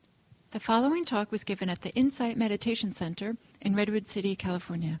The following talk was given at the Insight Meditation Center in Redwood City,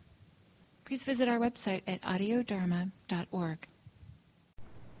 California. Please visit our website at audiodharma.org.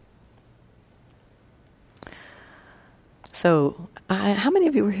 So, how many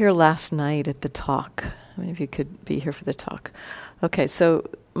of you were here last night at the talk? How many of you could be here for the talk? Okay, so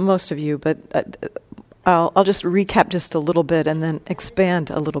most of you, but I'll just recap just a little bit and then expand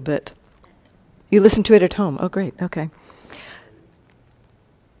a little bit. You listened to it at home. Oh, great. Okay.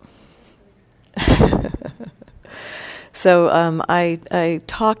 So I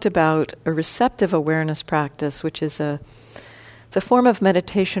talked about a receptive awareness practice, which is it's a form of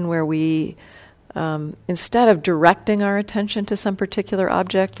meditation where we, instead of directing our attention to some particular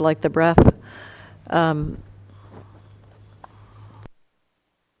object, like the breath,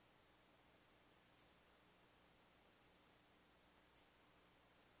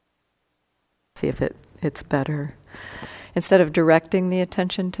 see if it's better. Instead of directing the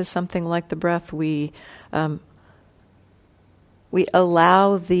attention to something like the breath, we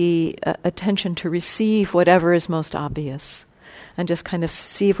allow the attention to receive whatever is most obvious, and just kind of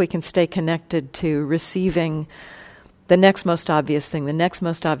see if we can stay connected to receiving the next most obvious thing, the next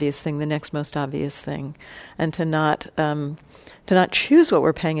most obvious thing, the next most obvious thing, and to not choose what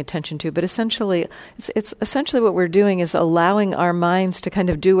we're paying attention to. But essentially, it's essentially what we're doing is allowing our minds to kind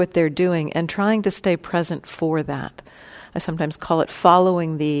of do what they're doing and trying to stay present for that. I sometimes call it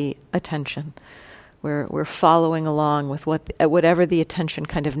following the attention. We're following along with whatever the attention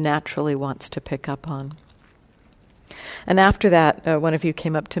kind of naturally wants to pick up on. And after that, one of you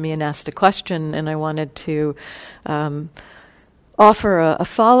came up to me and asked a question, and I wanted to offer a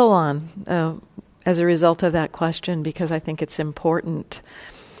follow-on as a result of that question, because I think it's important.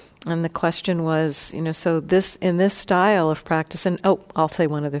 And the question was, so in this style of practice, and I'll say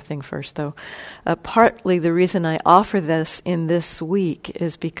one other thing first, though. Partly the reason I offer this in this week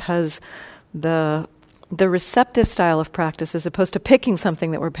is because the receptive style of practice, as opposed to picking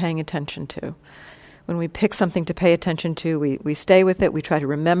something that we're paying attention to. When we pick something to pay attention to, we stay with it, we try to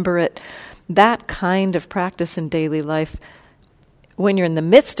remember it. That kind of practice in daily life, when you're in the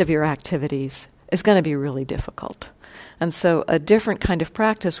midst of your activities, is going to be really difficult. And so a different kind of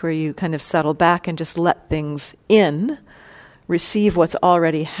practice where you kind of settle back and just let things in, receive what's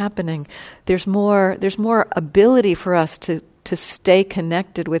already happening, there's more ability for us to stay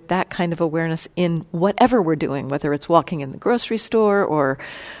connected with that kind of awareness in whatever we're doing, whether it's walking in the grocery store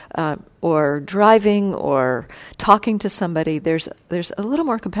or driving or talking to somebody. There's a little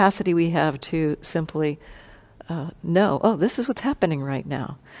more capacity we have to simply know, this is what's happening right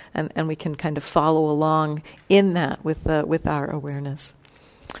now, and we can kind of follow along in that with our awareness.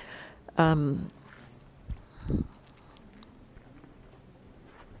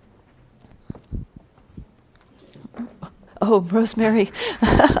 Oh, Rosemary,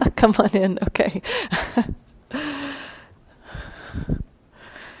 come on in. Okay.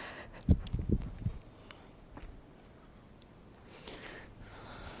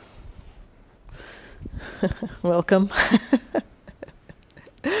 Welcome.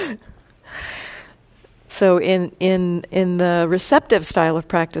 So in the receptive style of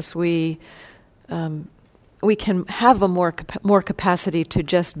practice, we can have a more capacity to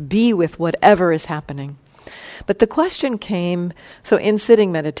just be with whatever is happening. But the question came, so in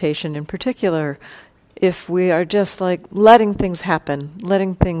sitting meditation in particular, if we are just like letting things happen,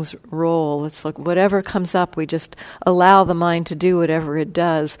 letting things roll, it's like whatever comes up, we just allow the mind to do whatever it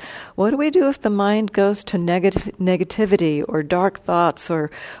does. What do we do if the mind goes to negativity or dark thoughts or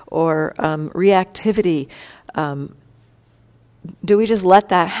reactivity? Do we just let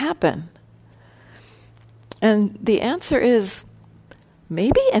that happen? And the answer is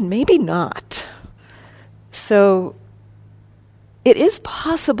maybe and maybe not. So it is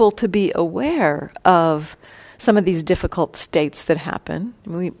possible to be aware of some of these difficult states that happen.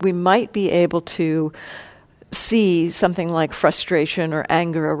 We might be able to see something like frustration or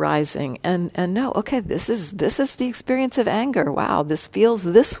anger arising and know, okay, this is the experience of anger. Wow, this feels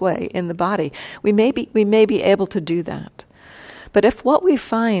this way in the body. We may be able to do that. But if what we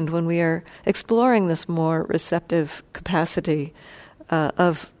find when we are exploring this more receptive capacity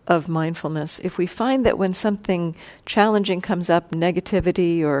of mindfulness, if we find that when something challenging comes up,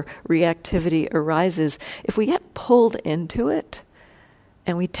 negativity or reactivity arises, if we get pulled into it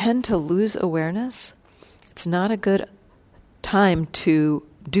and we tend to lose awareness, it's not a good time to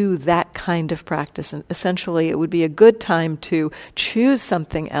do that kind of practice. And essentially, it would be a good time to choose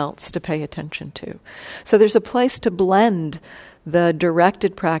something else to pay attention to. So there's a place to blend the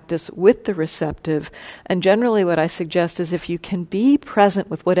directed practice with the receptive. And generally what I suggest is if you can be present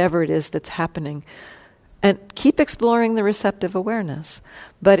with whatever it is that's happening, And keep exploring the receptive awareness.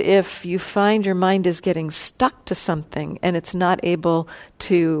 But if you find your mind is getting stuck to something and it's not able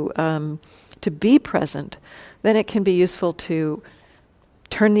to be present, then it can be useful to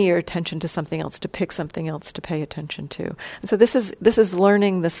turn your attention to something else, to pick something else to pay attention to. And so this is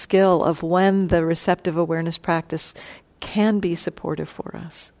learning the skill of when the receptive awareness practice can be supportive for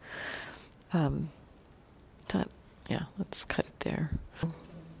us. Let's cut it there.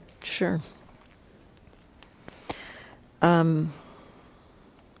 Sure. Before you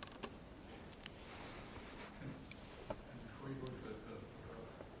go to the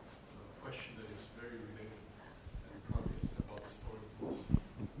question that is very related, and probably it's about the story.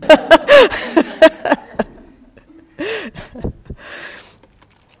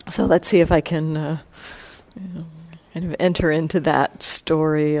 So let's see if I can kind of enter into that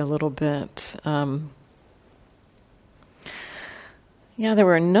story a little bit. There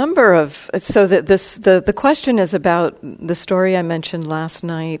were a number of... So the question is about the story I mentioned last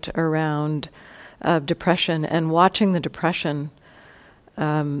night around depression and watching the depression.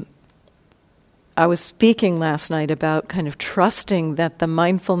 I was speaking last night about kind of trusting that the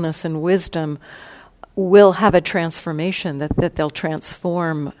mindfulness and wisdom will have a transformation, that they'll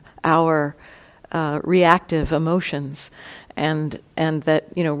transform our reactive emotions. And that,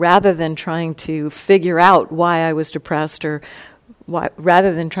 rather than trying to figure out why I was depressed or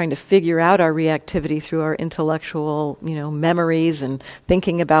rather than trying to figure out our reactivity through our intellectual, memories and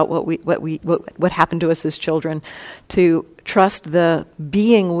thinking about what happened to us as children, to trust the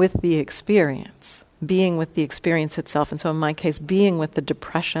being with the experience itself. And so in my case, being with the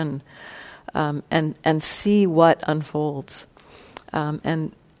depression, and see what unfolds,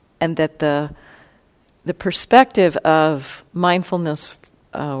 and that the perspective of mindfulness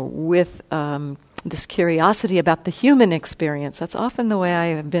with this curiosity about the human experience. That's often the way I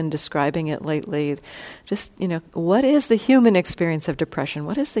have been describing it lately. Just, what is the human experience of depression?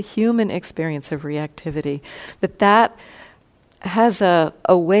 What is the human experience of reactivity? That has a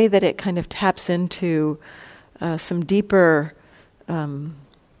way that it kind of taps into some deeper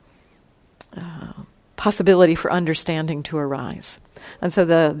possibility for understanding to arise. And so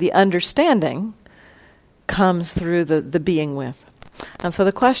the understanding comes through the being with. And so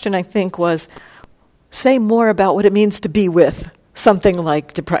the question, I think, was, say more about what it means to be with something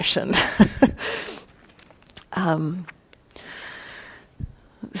like depression. In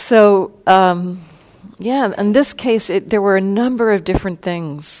this case, there were a number of different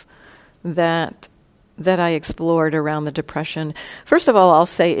things that I explored around the depression. First of all, I'll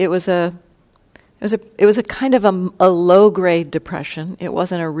say it was a kind of a low-grade depression. It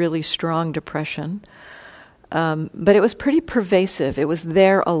wasn't a really strong depression. But it was pretty pervasive. It was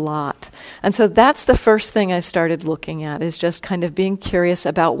there a lot. And so that's the first thing I started looking at, is just kind of being curious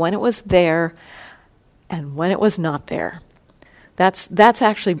about when it was there and when it was not there. That's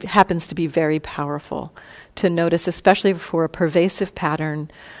actually happens to be very powerful to notice, especially for a pervasive pattern,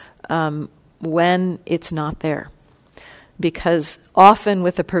 when it's not there. Because often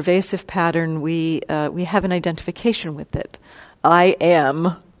with a pervasive pattern, we have an identification with it. I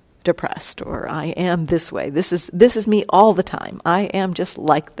am depressed, or I am this way. This is me all the time. I am just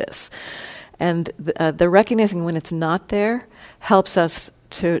like this. And the recognizing when it's not there helps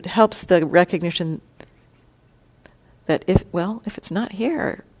the recognition that if it's not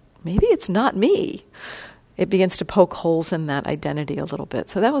here, maybe it's not me. It begins to poke holes in that identity a little bit.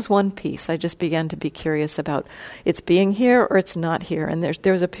 So that was one piece. I just began to be curious about it's being here or it's not here. And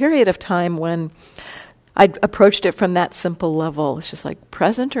there was a period of time when I approached it from that simple level. It's just like,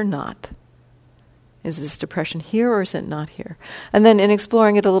 present or not? Is this depression here or is it not here? And then in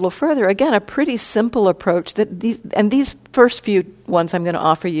exploring it a little further, again, a pretty simple approach that these first few ones I'm going to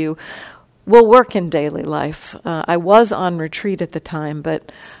offer you will work in daily life. I was on retreat at the time,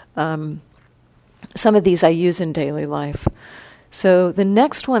 but some of these I use in daily life. So the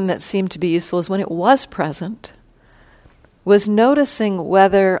next one that seemed to be useful is when it was present, was noticing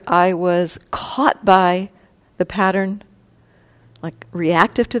whether I was caught by the pattern, like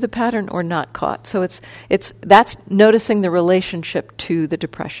reactive to the pattern, or not caught. So that's noticing the relationship to the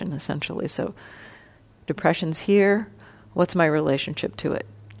depression, essentially. So depression's here, what's my relationship to it?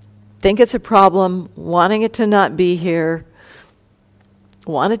 Think it's a problem, wanting it to not be here,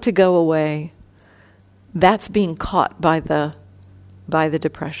 want it to go away. That's being caught by the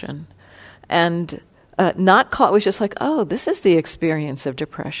depression. And not caught was just like, oh, this is the experience of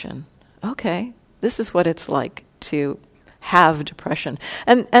depression. Okay, this is what it's like to have depression.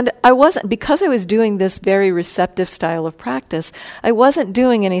 And I wasn't, because I was doing this very receptive style of practice, I wasn't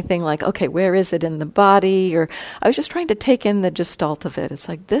doing anything like, okay, where is it in the body? Or I was just trying to take in the gestalt of it. It's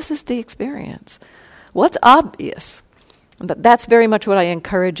like, this is the experience. What's obvious? That's very much what I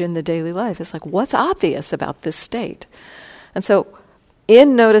encourage in the daily life. It's like, what's obvious about this state? And so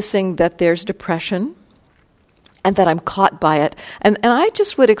in noticing that there's depression and that I'm caught by it, and I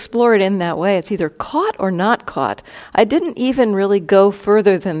just would explore it in that way. It's either caught or not caught. I didn't even really go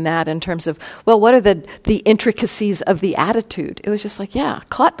further than that in terms of, well, what are the intricacies of the attitude? It was just like, yeah,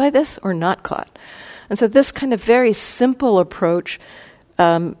 caught by this or not caught. And so this kind of very simple approach,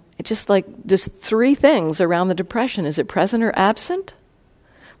 just three things around the depression. Is it present or absent?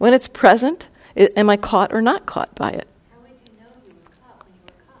 When it's present, am I caught or not caught by it? How would you know you were caught when you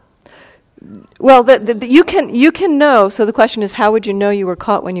were caught? Well, you can know. So the question is, how would you know you were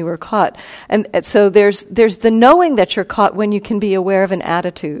caught when you were caught? And so there's the knowing that you're caught when you can be aware of an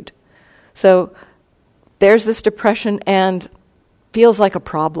attitude. So there's this depression and feels like a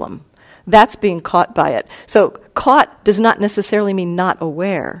problem. That's being caught by it. So caught does not necessarily mean not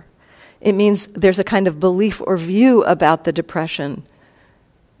aware. It means there's a kind of belief or view about the depression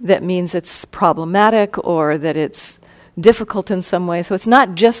that means it's problematic or that it's difficult in some way. So it's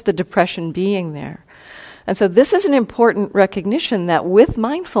not just the depression being there. And so this is an important recognition that with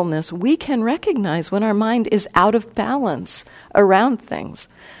mindfulness, we can recognize when our mind is out of balance around things.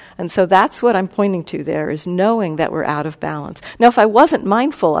 And so that's what I'm pointing to there, is knowing that we're out of balance. Now, if I wasn't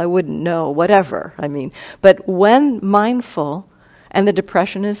mindful, I wouldn't know, whatever. But when mindful and the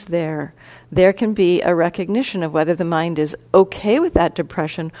depression is there can be a recognition of whether the mind is okay with that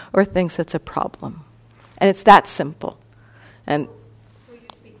depression or thinks it's a problem. And it's that simple. And so you're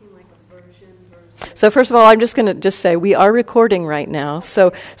speaking like aversion versus... So first of all, I'm just going to just say we are recording right now.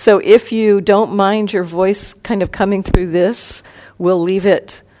 So if you don't mind your voice kind of coming through this, we'll leave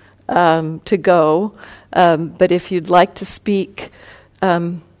it to go. But if you'd like to speak,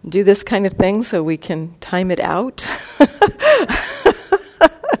 do this kind of thing so we can time it out. I'm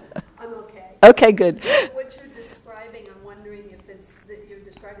okay. Okay, good. What you're describing, I'm wondering if it's that you're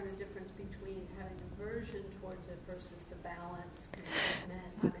describing the difference between having aversion towards it versus the balance, contentment,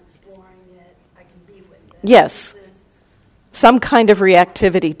 I'm exploring it, I can be with it. Yes. Some kind of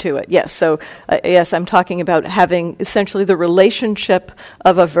reactivity to it, yes. So, yes, I'm talking about having essentially the relationship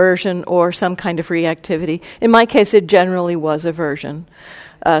of aversion or some kind of reactivity. In my case, it generally was aversion.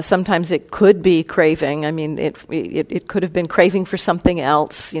 Sometimes it could be craving. It could have been craving for something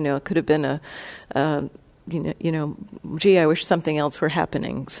else. It could have been gee, I wish something else were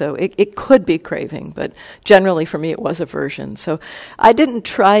happening. So it could be craving, but generally for me it was aversion. So I didn't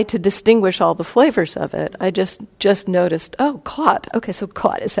try to distinguish all the flavors of it. I just noticed, oh, caught. Okay, so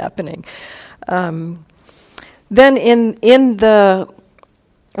caught is happening. Then a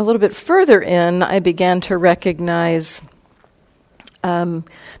little bit further in, I began to recognize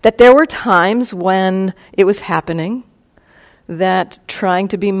that there were times when it was happening, that trying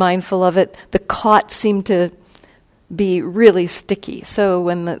to be mindful of it, the caught seemed to be really sticky. So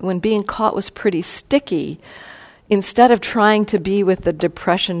when being caught was pretty sticky, instead of trying to be with the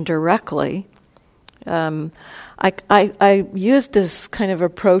depression directly, I used this kind of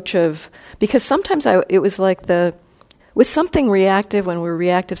approach of, because sometimes it was like with something reactive, when we're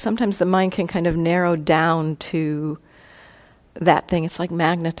reactive, sometimes the mind can kind of narrow down to that thing. It's like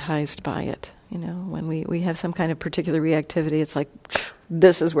magnetized by it. When we have some kind of particular reactivity, it's like,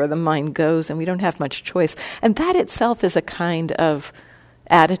 this is where the mind goes, and we don't have much choice. And that itself is a kind of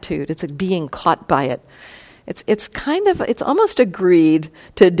attitude. It's like being caught by it. It's almost agreed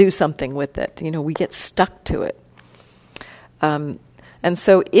to do something with it. We get stuck to it. And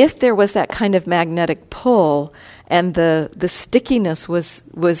so if there was that kind of magnetic pull and the stickiness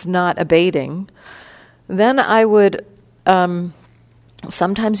was not abating, then I would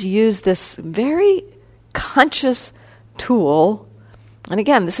sometimes use this very conscious tool. And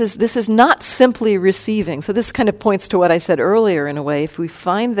again, this is not simply receiving. So this kind of points to what I said earlier in a way. If we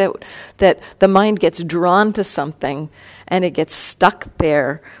find that the mind gets drawn to something and it gets stuck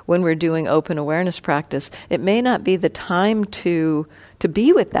there when we're doing open awareness practice, it may not be the time to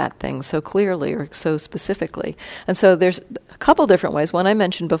be with that thing so clearly or so specifically. And so there's a couple different ways. One I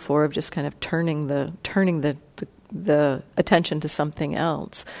mentioned before of just kind of turning the attention to something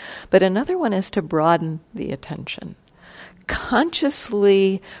else. But another one is to broaden the attention.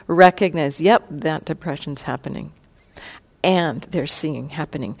 Consciously recognize, yep, that depression's happening. And there's seeing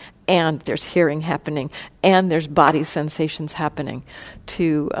happening. And there's hearing happening. And there's body sensations happening.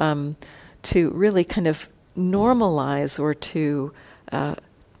 To really kind of normalize or to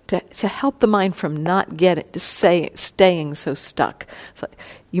help the mind from not staying so stuck. So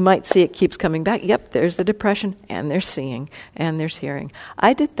you might see it keeps coming back. Yep, there's the depression, and there's seeing, and there's hearing.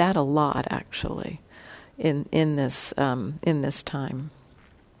 I did that a lot, actually, in this time.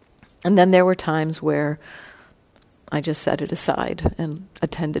 And then there were times where I just set it aside and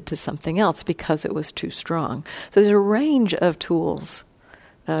attended to something else because it was too strong. So there's a range of tools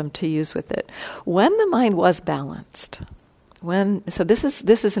to use with it. When the mind was balanced, so this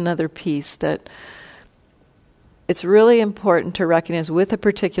is another piece that it's really important to recognize with a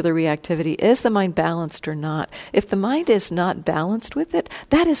particular reactivity. Is the mind balanced or not? If the mind is not balanced with it,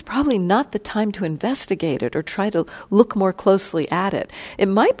 that is probably not the time to investigate it or try to look more closely at it. It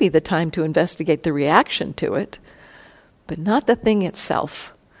might be the time to investigate the reaction to it, but not the thing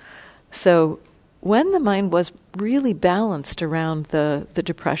itself. So when the mind was really balanced around the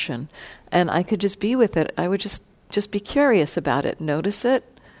depression, and I could just be with it, I would just be curious about it, notice it.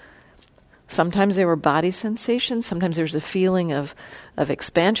 Sometimes there were body sensations, sometimes there was a feeling of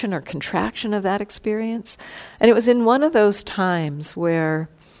expansion or contraction of that experience. And it was in one of those times where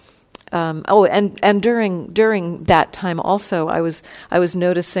and during that time also, I was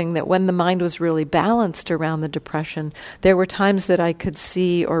noticing that when the mind was really balanced around the depression, there were times that I could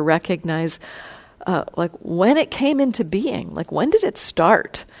see or recognize, like when it came into being, like when did it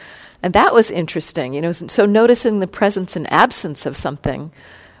start? And that was interesting, So noticing the presence and absence of something,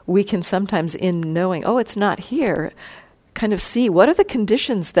 we can sometimes, in knowing, oh, it's not here, kind of see what are the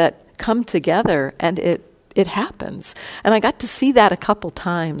conditions that come together, and it happens. And I got to see that a couple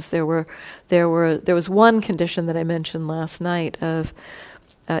times. There was one condition that I mentioned last night of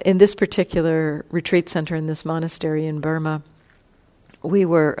in this particular retreat center in this monastery in Burma. We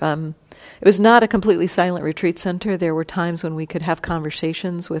were it was not a completely silent retreat center. There were times when we could have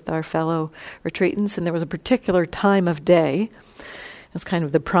conversations with our fellow retreatants, and there was a particular time of day. It was kind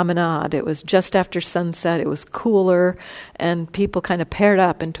of the promenade. It was just after sunset. It was cooler, and people kind of paired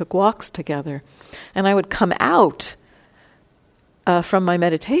up and took walks together. And I would come out from my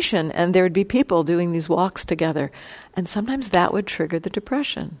meditation, and there would be people doing these walks together. And sometimes that would trigger the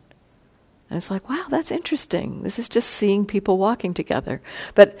depression. And it's like, wow, that's interesting. This is just seeing people walking together.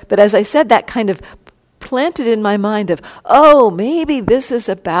 But as I said, that kind of planted in my mind of, oh, maybe this is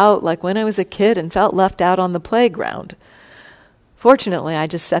about like when I was a kid and felt left out on the playground. Fortunately, I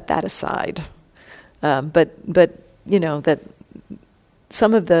just set that aside. But that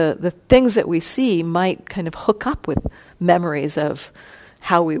some of the things that we see might kind of hook up with memories of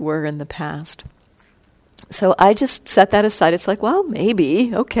how we were in the past. So I just set that aside. It's like, well,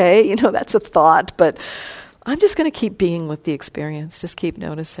 maybe, okay, that's a thought, but I'm just going to keep being with the experience, just keep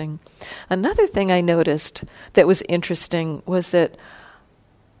noticing. Another thing I noticed that was interesting was that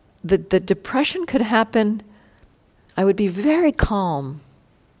the depression could happen. I would be very calm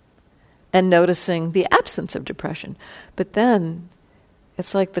and noticing the absence of depression. But then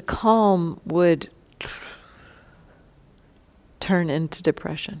it's like the calm would turn into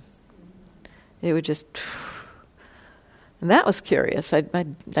depression. It would just... And that was curious. I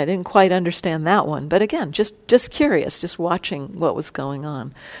didn't quite understand that one. But again, just curious, just watching what was going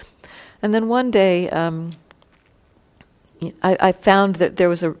on. And then one day... I found that there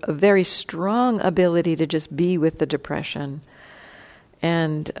was a very strong ability to just be with the depression.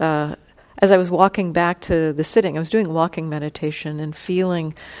 And as I was walking back to the sitting, I was doing walking meditation and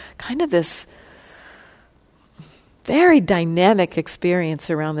feeling kind of this very dynamic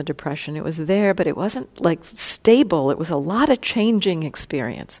experience around the depression. It was there, but it wasn't like stable. It was a lot of changing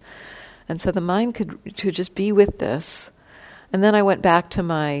experience. And so the mind could just be with this. And then I went back to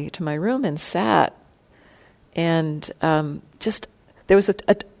my room and sat. And just there was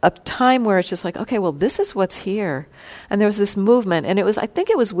a time where it's just like, okay, well, this is what's here. And there was this movement, and I think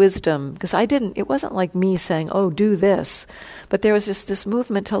it was wisdom, because it wasn't like me saying, oh, do this. But there was just this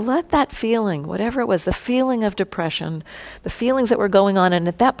movement to let that feeling, whatever it was, the feeling of depression, the feelings that were going on, and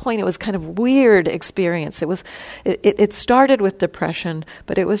at that point it was kind of weird experience. It started with depression,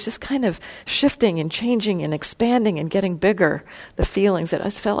 but it was just kind of shifting and changing and expanding and getting bigger, the feelings. I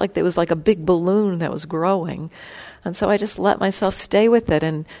just felt like there was like a big balloon that was growing. And so I just let myself stay with it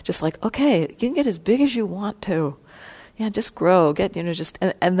and just like, okay, you can get as big as you want to. Yeah, just grow,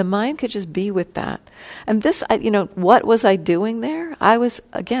 and the mind could just be with that. And this, what was I doing there? I was,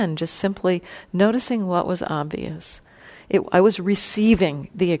 again, just simply noticing what was obvious. I was receiving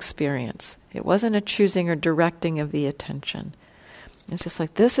the experience. It wasn't a choosing or directing of the attention. It's just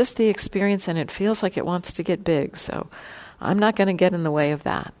like, this is the experience and it feels like it wants to get big, so I'm not going to get in the way of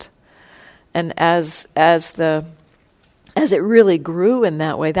that. And as it really grew in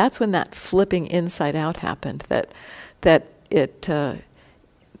that way, that's when that flipping inside out happened. That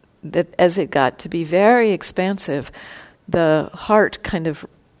as it got to be very expansive, the heart kind of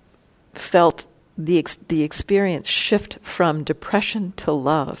felt the experience shift from depression to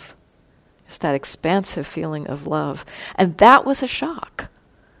love. Just that expansive feeling of love. And that was a shock.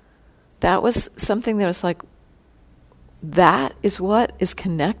 that was something that was like, that is what is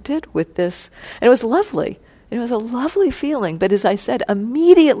connected with this. And it was lovely. It was a lovely feeling. But as I said,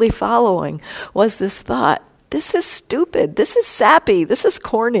 immediately following was this thought, this is stupid, this is sappy, this is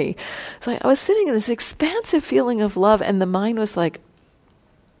corny. So I was sitting in this expansive feeling of love, and the mind was like,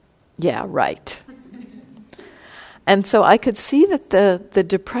 yeah, right. And so I could see that the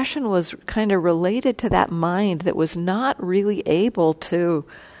depression was kind of related to that mind that was not really able to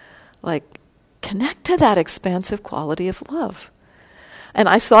connect to that expansive quality of love. And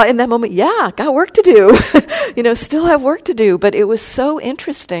I saw in that moment, yeah, got work to do, still have work to do. But it was so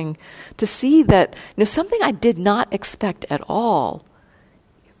interesting to see that, something I did not expect at all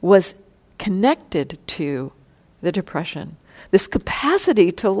was connected to the depression. This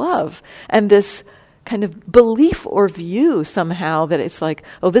capacity to love and this kind of belief or view somehow that it's like,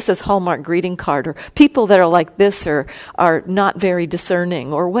 oh, this is Hallmark greeting card, or people that are like this are not very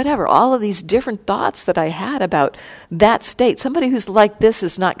discerning, or whatever. All of these different thoughts that I had about that state. Somebody who's like this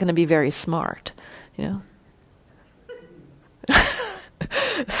is not going to be very smart,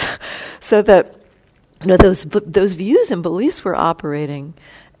 So that those views and beliefs were operating.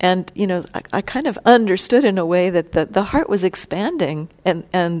 And, I kind of understood in a way that the heart was expanding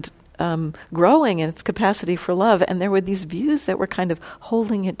and growing in its capacity for love, and there were these views that were kind of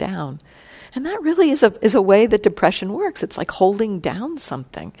holding it down. And that really is a way that depression works. It's like holding down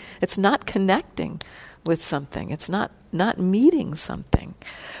something. It's not connecting with something. It's not meeting something.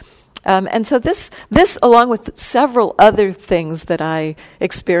 And so this, along with several other things that I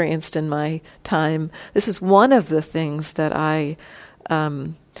experienced in my time, this is one of the things that I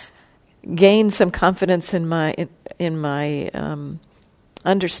gained some confidence in my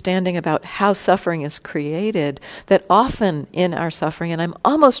understanding about how suffering is created, that often in our suffering, and I'm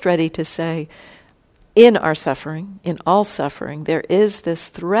almost ready to say in our suffering, in all suffering, there is this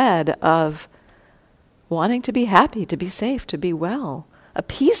thread of wanting to be happy, to be safe, to be well. A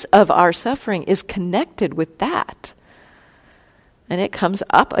piece of our suffering is connected with that. And it comes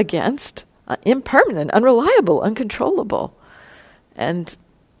up against impermanent, unreliable, uncontrollable. And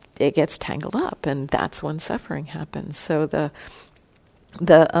it gets tangled up, and that's when suffering happens. So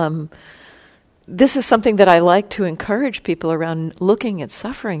this is something that I like to encourage people around looking at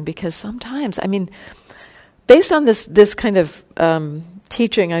suffering, because sometimes, based on this kind of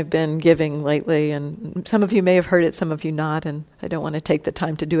teaching I've been giving lately, and some of you may have heard it, some of you not, and I don't want to take the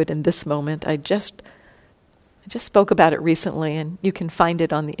time to do it in this moment. I just spoke about it recently, and you can find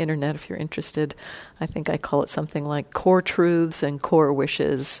it on the internet if you're interested. I think I call it something like core truths and core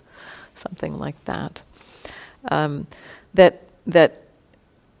wishes, something like that. That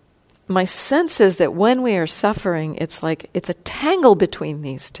my sense is that when we are suffering, it's a tangle between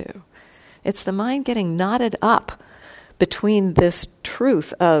these two. It's the mind getting knotted up between this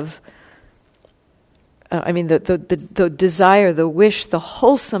truth of, the desire, the wish, the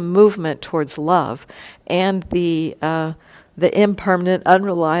wholesome movement towards love, and the impermanent,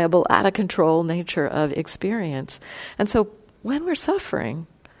 unreliable, out of control nature of experience. And so when we're suffering,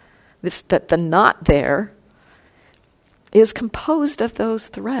 that the knot there is composed of those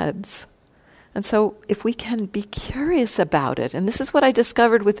threads. And so if we can be curious about it, and this is what I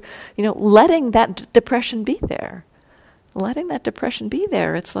discovered with, letting that depression be there. Letting that depression be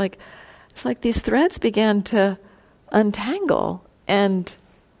there. It's like these threads began to untangle, and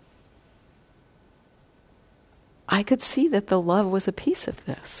I could see that the love was a piece of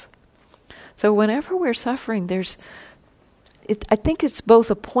this. So whenever we're suffering, I think it's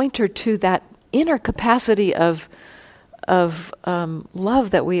both a pointer to that inner capacity of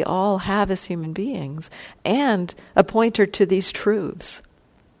love that we all have as human beings, and a pointer to these truths.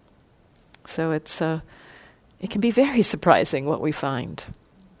 So it can be very surprising what we find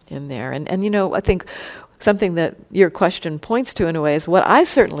in there. And I think something that your question points to in a way is what I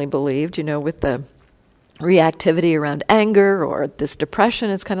certainly believed, with the reactivity around anger or this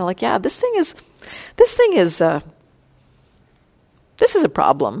depression. It's kind of like, yeah, this is a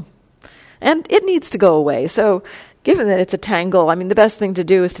problem, and it needs to go away. So given that it's a tangle, the best thing to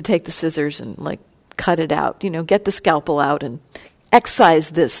do is to take the scissors and cut it out, get the scalpel out and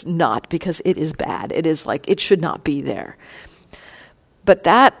excise this knot, because it is bad. It is it should not be there. But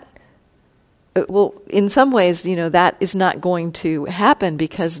that, in some ways, that is not going to happen,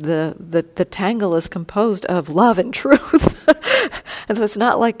 because the tangle is composed of love and truth. And so it's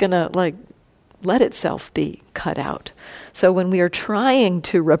not going to let itself be cut out. So when we are trying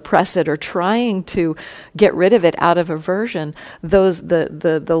to repress it or trying to get rid of it out of aversion,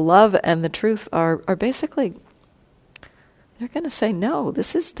 the love and the truth are basically, they're going to say, no,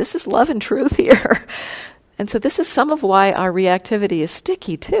 this is love and truth here. And so this is some of why our reactivity is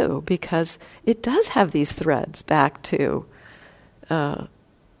sticky too, because it does have these threads back to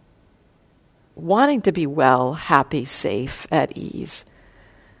wanting to be well, happy, safe, at ease.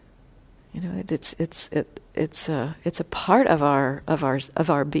 It's a part of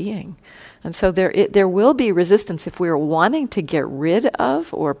our being, and so there will be resistance if we're wanting to get rid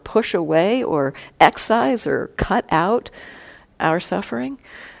of or push away or excise or cut out our suffering.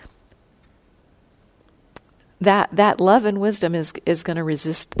 That love and wisdom is going to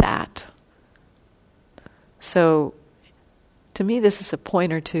resist that. So, to me, this is a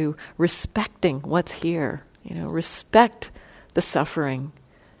pointer to respecting what's here. Respect the suffering.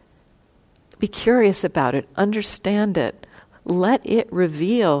 Be curious about it. Understand it. Let it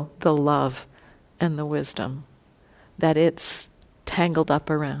reveal the love and the wisdom that it's tangled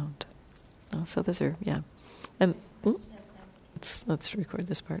up around. So those are, and let's record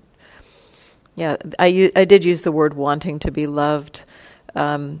this part. Yeah, I did use the word wanting to be loved.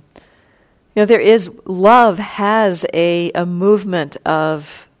 There is, love has a movement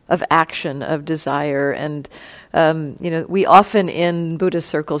of action, of desire, and we often in Buddhist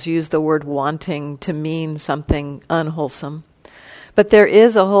circles use the word wanting to mean something unwholesome. But there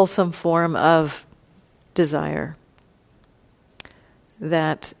is a wholesome form of desire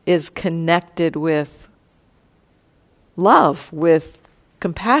that is connected with love, with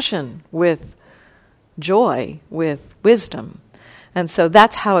compassion, with joy, with wisdom. And so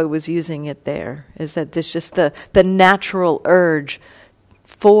that's how I was using it there, is that there's just the natural urge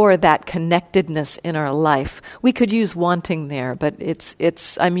for that connectedness in our life. We could use wanting there, but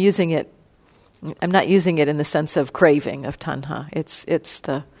I'm not using it in the sense of craving, of tanha. It's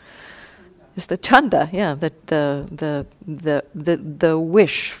the chanda, the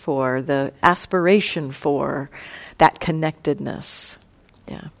wish for, the aspiration for that connectedness.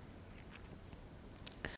 Yeah.